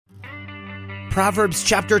Proverbs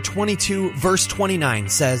chapter 22, verse 29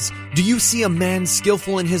 says, "Do you see a man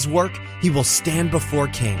skillful in his work? He will stand before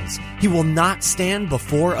kings. He will not stand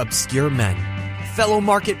before obscure men." Fellow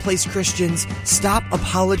Marketplace Christians, stop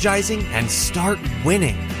apologizing and start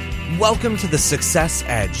winning. Welcome to the Success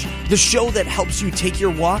Edge, the show that helps you take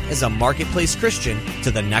your walk as a Marketplace Christian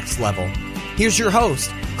to the next level. Here's your host,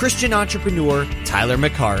 Christian entrepreneur Tyler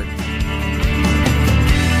McCart.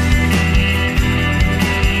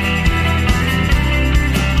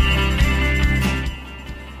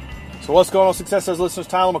 So what's going on, Success Edge listeners?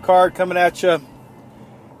 Tyler McCart coming at you.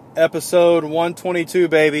 Episode 122,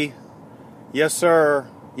 baby. Yes, sir.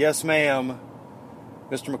 Yes, ma'am.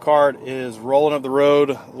 Mr. McCart is rolling up the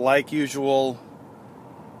road like usual.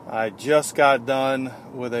 I just got done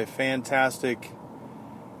with a fantastic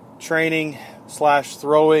training /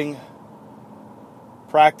 throwing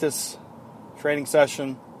practice training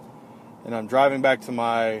session, and I'm driving back to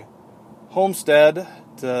my homestead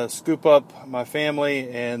to scoop up my family,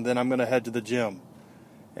 and then I'm going to head to the gym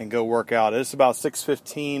and go work out. It's about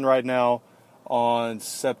 6:15 right now on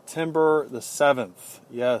September the 7th.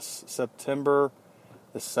 Yes, September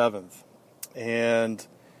the 7th. And,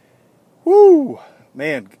 whoo,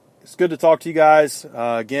 man, it's good to talk to you guys.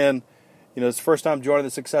 Again, you know, it's the first time joining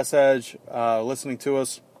the Success Edge, listening to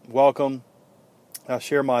us. Welcome. I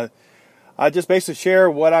just basically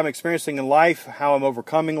share what I'm experiencing in life, how I'm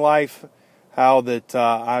overcoming life, how that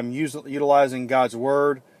I'm utilizing God's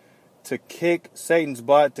Word to kick Satan's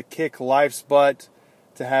butt, to kick life's butt,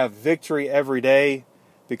 to have victory every day,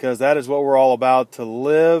 because that is what we're all about, to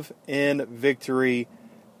live in victory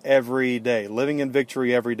every day, living in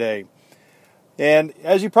victory every day. And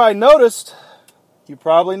as you probably noticed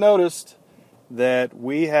that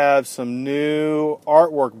we have some new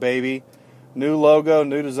artwork, baby, new logo,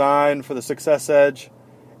 new design for the Success Edge.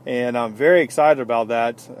 And I'm very excited about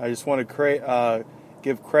that. I just want to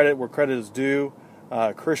give credit where credit is due.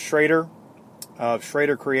 Chris Schrader of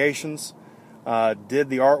Schrader Creations did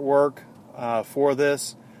the artwork for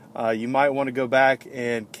this. You might want to go back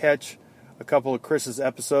and catch a couple of Chris's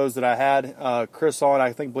episodes that I had Chris on.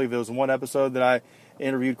 I believe there was one episode that I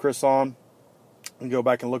interviewed Chris on. And go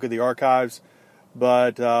back and look at the archives.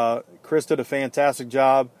 But Chris did a fantastic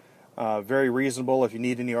job. Very reasonable. If you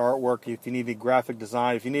need any artwork, if you need any graphic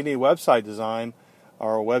design, if you need any website design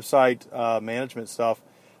or website management stuff,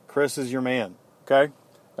 Chris is your man. Okay?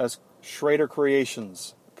 That's Schrader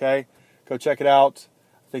Creations. Okay? Go check it out.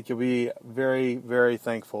 I think you'll be very, very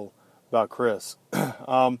thankful about Chris.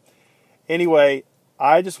 Anyway,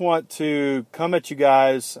 I just want to come at you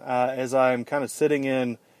guys as I'm kind of sitting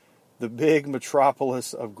in the big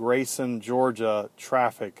metropolis of Grayson, Georgia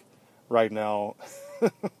traffic right now.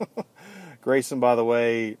 Grayson, by the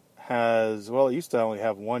way, it used to only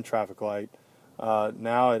have one traffic light.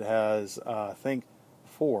 Now it has, I think,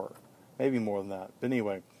 4, maybe more than that. But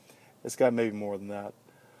anyway, it's got maybe more than that.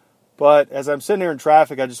 But as I'm sitting here in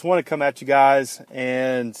traffic, I just want to come at you guys.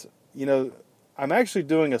 And, you know, I'm actually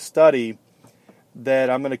doing a study that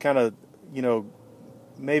I'm going to kind of, you know,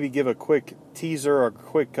 maybe give a quick teaser or a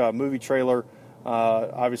quick movie trailer.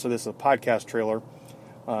 Obviously, this is a podcast trailer,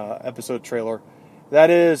 episode trailer. That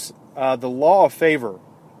is the law of favor.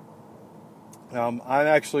 I'm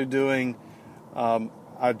actually doing,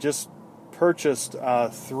 I've just purchased 3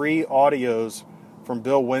 audios from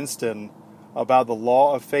Bill Winston about the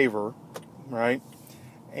law of favor, right?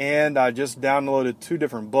 And I just downloaded 2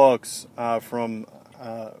 different books from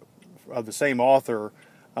of the same author,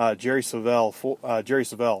 Jerry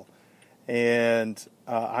Savelle. And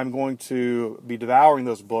I'm going to be devouring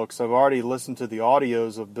those books. I've already listened to the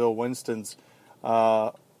audios of Bill Winston's.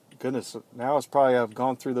 Goodness, now I've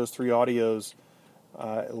gone through those 3 audios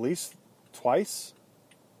at least twice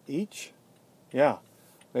each. Yeah,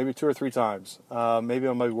 maybe 2 or 3 times. Maybe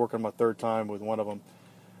I might be working on my 3rd time with one of them.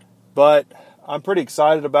 But I'm pretty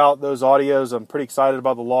excited about those audios. I'm pretty excited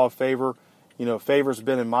about the law of favor. You know, favor's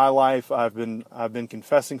been in my life. I've been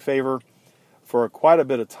confessing favor for quite a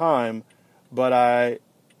bit of time, but I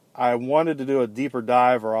wanted to do a deeper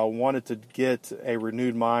dive, or I wanted to get a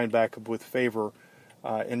renewed mind back with favor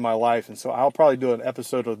in my life. And so I'll probably do an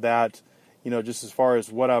episode of that, you know, just as far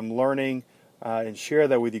as what I'm learning, and share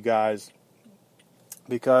that with you guys,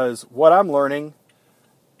 because what I'm learning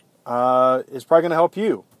is probably going to help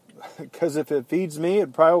you, because if it feeds me,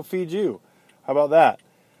 it probably will feed you. How about that?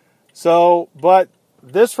 So, but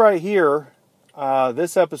this right here,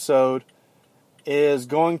 this episode is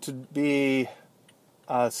going to be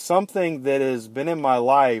something that has been in my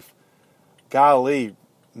life, golly,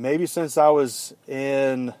 maybe since I was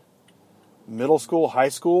in middle school, high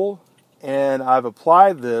school, and I've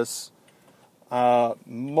applied this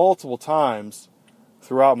multiple times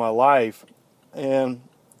throughout my life, and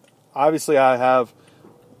obviously I have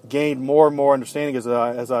gained more and more understanding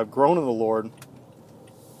as I've grown in the Lord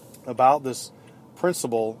about this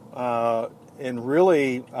principle. And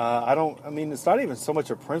really, it's not even so much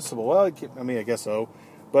a principle. Well, I guess so,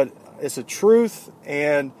 but it's a truth,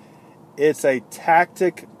 and it's a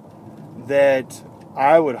tactic that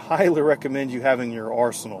I would highly recommend you having in your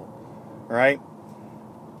arsenal, right?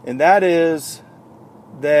 And that is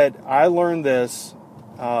that I learned this,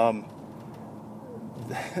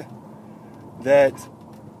 that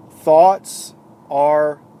thoughts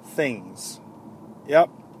are things. Yep.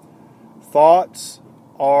 Thoughts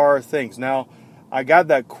are things. Now, I got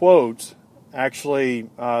that quote, actually,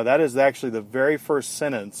 that is actually the very first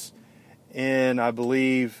sentence in, I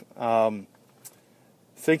believe,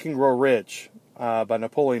 Think and Grow Rich by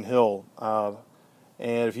Napoleon Hill.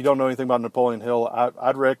 And if you don't know anything about Napoleon Hill,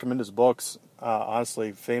 I'd recommend his books.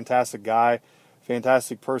 Honestly, fantastic guy,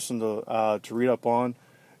 fantastic person to read up on,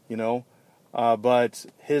 but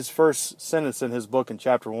his first sentence in his book in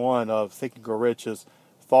chapter 1 of Think and Grow Rich is,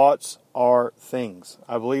 thoughts are things.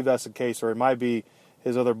 I believe that's the case, or it might be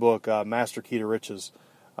his other book, Master Key to Riches.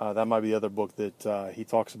 That might be the other book that he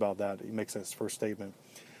talks about that. He makes that his first statement.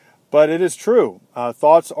 But it is true.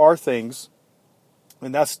 Thoughts are things,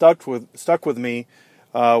 and that stuck with me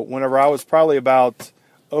whenever I was probably about,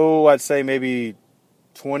 I'd say maybe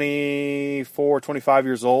 24, 25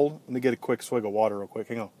 years old. Let me get a quick swig of water real quick.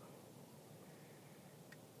 Hang on.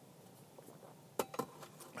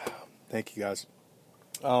 Thank you, guys.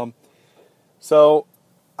 So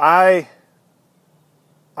I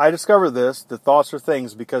discovered this, that thoughts are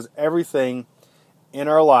things, because everything in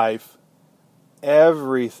our life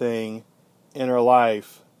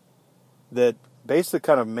that basically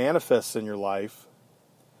kind of manifests in your life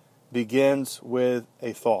begins with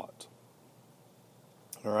a thought.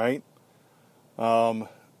 All right? How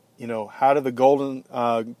did the Golden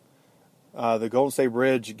State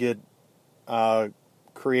Bridge get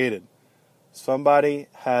created? Somebody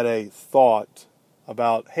had a thought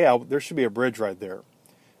about, hey, there should be a bridge right there.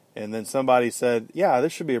 And then somebody said, yeah, there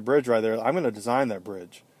should be a bridge right there. I'm going to design that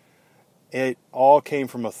bridge. It all came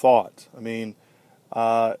from a thought. I mean,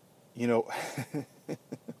 the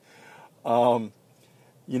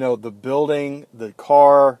building, the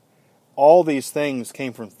car, all these things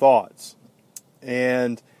came from thoughts.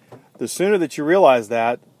 And the sooner that you realize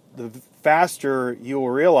that, the faster you will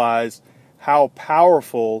realize how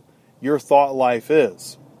powerful your thought life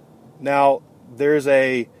is. Now, there's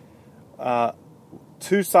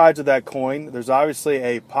two sides of that coin. There's obviously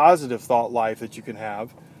a positive thought life that you can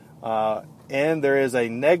have, and there is a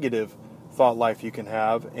negative thought life you can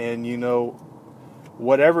have. And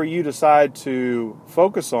whatever you decide to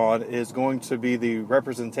focus on is going to be the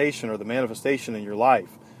representation or the manifestation in your life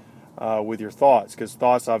with your thoughts, because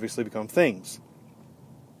thoughts obviously become things.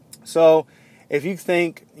 So if you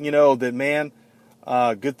think, that, man,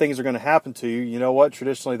 good things are going to happen to you, you know what?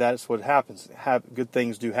 Traditionally, that's what happens. Good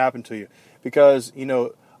things do happen to you. Because,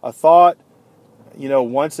 a thought,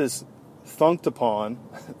 once it's thunked upon,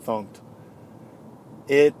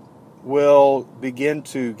 it will begin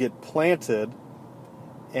to get planted.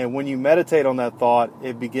 And when you meditate on that thought,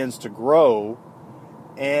 it begins to grow.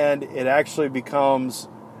 And it actually becomes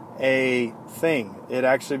a thing. It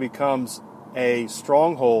actually becomes a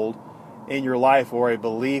stronghold in your life, or a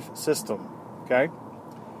belief system. Okay?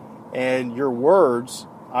 And your words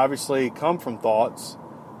obviously come from thoughts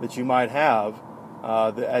that you might have,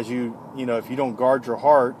 as if you don't guard your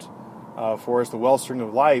heart, for it's the wellspring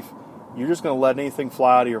of life, you're just going to let anything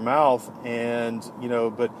fly out of your mouth. And,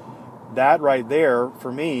 but that right there,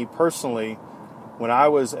 for me personally, when I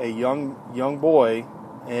was a young boy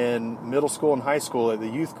in middle school and high school at the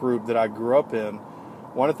youth group that I grew up in,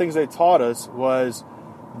 one of the things they taught us was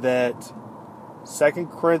that 2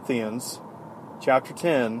 Corinthians chapter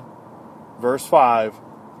 10, verse 5,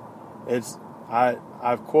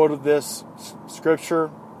 I've quoted this scripture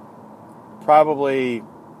probably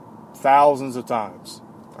thousands of times,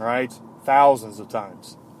 all right? Thousands of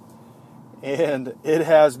times. And it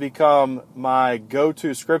has become my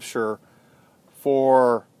go-to scripture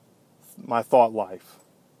for my thought life,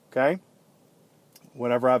 okay?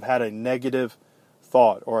 Whenever I've had a negative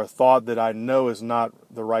thought, or a thought that I know is not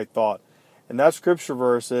the right thought. And that scripture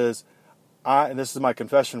verse is, and this is my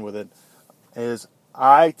confession with it, is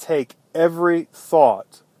I take every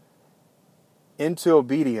thought into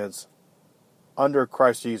obedience under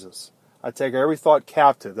Christ Jesus. I take every thought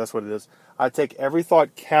captive. That's what it is. I take every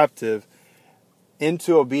thought captive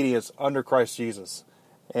into obedience under Christ Jesus.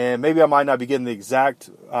 And maybe I might not be getting the exact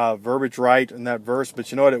verbiage right in that verse,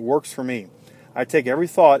 but you know what? It works for me. I take every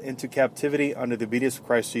thought into captivity under the obedience of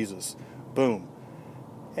Christ Jesus. Boom.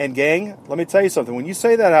 And gang, let me tell you something. When you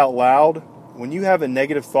say that out loud, when you have a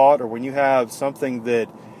negative thought or when you have something that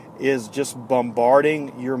is just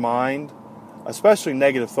bombarding your mind, especially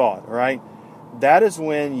negative thought, right? That is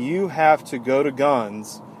when you have to go to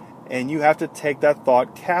guns and you have to take that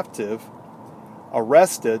thought captive,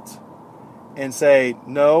 arrest it, and say,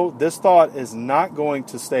 no, this thought is not going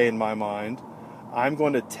to stay in my mind. I'm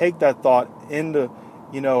going to take that thought into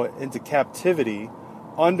captivity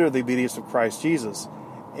under the obedience of Christ Jesus.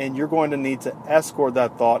 And you're going to need to escort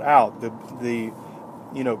that thought out. The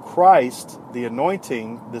Christ, the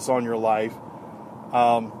anointing that's on your life,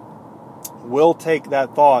 will take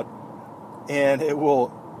that thought and it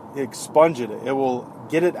will expunge it. It will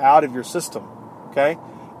get it out of your system. Okay?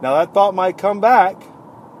 Now that thought might come back,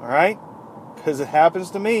 all right? Because it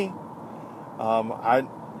happens to me. I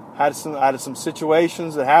had some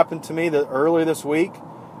situations that happened to me that earlier this week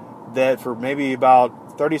that for maybe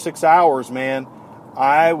about 36 hours, man,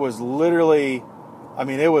 I was literally,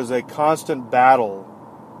 it was a constant battle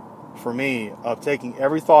for me of taking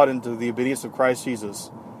every thought into the obedience of Christ Jesus,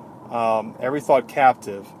 every thought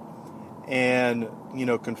captive, and,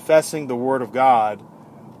 confessing the Word of God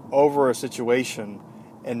over a situation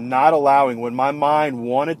and not allowing, when my mind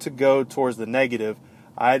wanted to go towards the negative,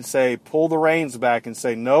 I'd say, pull the reins back and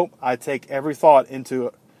say, nope, I take every thought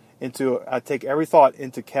into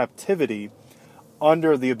captivity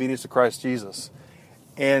under the obedience of Christ Jesus.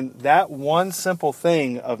 And that one simple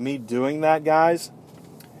thing of me doing that, guys,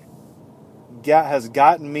 has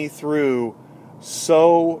gotten me through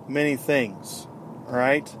so many things, all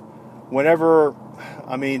right? Whenever,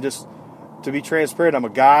 just to be transparent, I'm a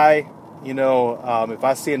guy, if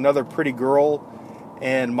I see another pretty girl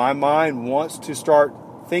and my mind wants to start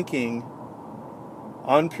thinking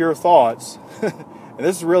unpure thoughts, and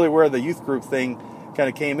this is really where the youth group thing kind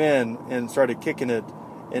of came in and started kicking it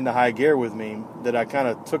into high gear with me, that I kind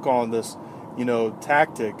of took on this,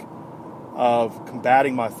 tactic of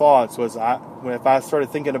combating my thoughts. Was if I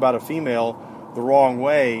started thinking about a female the wrong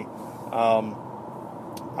way,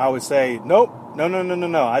 I would say, nope,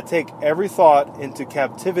 no. I take every thought into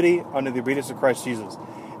captivity under the obedience of Christ Jesus.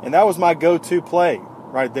 And that was my go-to play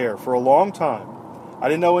right there for a long time. I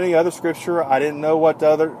didn't know any other scripture. I didn't know what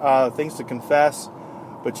other things to confess.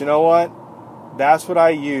 But you know what? That's what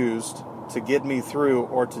I used to get me through,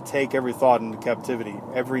 or to take every thought into captivity,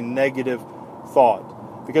 every negative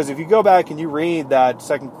thought. Because if you go back and you read that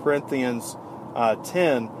 2 Corinthians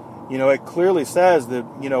 10, it clearly says that,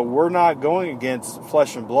 we're not going against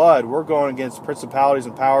flesh and blood. We're going against principalities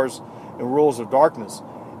and powers and rules of darkness.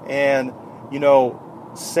 And,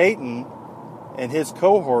 Satan and his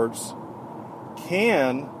cohorts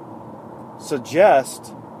can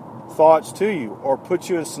suggest thoughts to you or put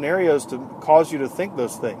you in scenarios to cause you to think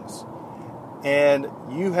those things. And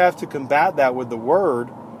you have to combat that with the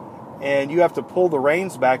Word, and you have to pull the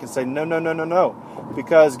reins back and say, no.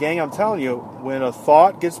 Because, gang, I'm telling you, when a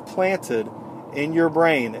thought gets planted in your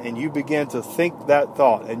brain and you begin to think that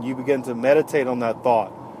thought and you begin to meditate on that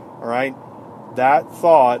thought, all right, that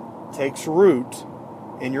thought takes root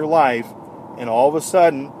in your life, and all of a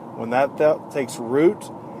sudden, when that thought takes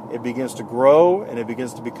root, it begins to grow and it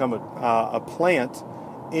begins to become a plant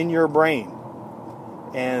in your brain.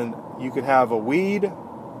 And you can have a weed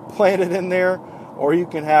planted in there, or you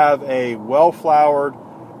can have a well-flowered,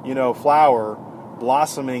 flower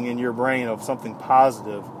blossoming in your brain of something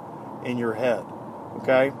positive in your head,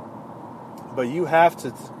 okay? But you have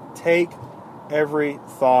to take every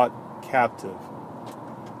thought captive.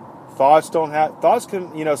 Thoughts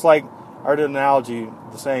can, it's like, I heard an analogy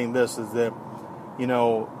saying this, is that,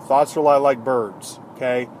 thoughts are like birds,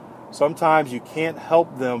 okay? Sometimes you can't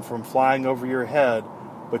help them from flying over your head,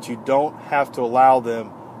 but you don't have to allow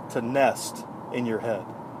them to nest in your head,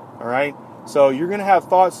 all right? So you're going to have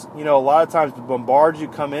thoughts, a lot of times bombard you,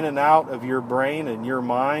 come in and out of your brain and your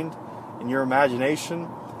mind and your imagination,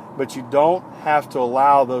 but you don't have to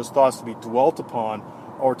allow those thoughts to be dwelt upon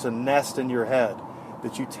or to nest in your head,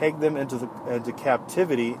 that you take them into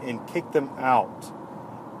captivity and kick them out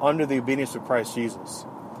under the obedience of Christ Jesus.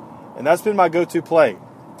 And that's been my go-to play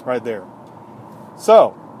right there.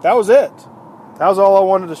 So that was it. That was all I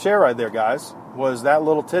wanted to share right there, guys, was that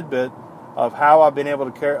little tidbit of how I've been able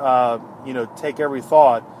to take every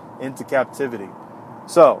thought into captivity.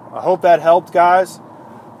 So I hope that helped, guys.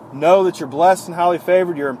 Know that you're blessed and highly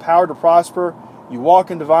favored. You're empowered to prosper. You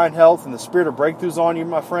walk in divine health, and the spirit of breakthroughs on you,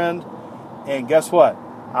 my friend. And guess what?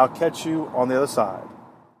 I'll catch you on the other side.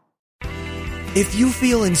 If you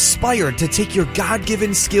feel inspired to take your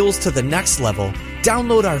God-given skills to the next level,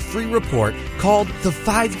 Download our free report called The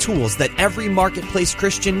 5 Tools That Every Marketplace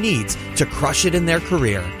Christian Needs to Crush It in Their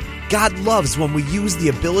Career. God loves when we use the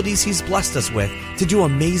abilities He's blessed us with to do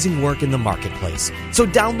amazing work in the marketplace. So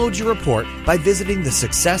download your report by visiting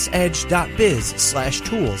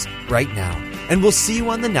thesuccessedge.biz/tools right now. And we'll see you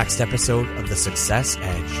on the next episode of The Success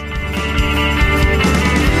Edge.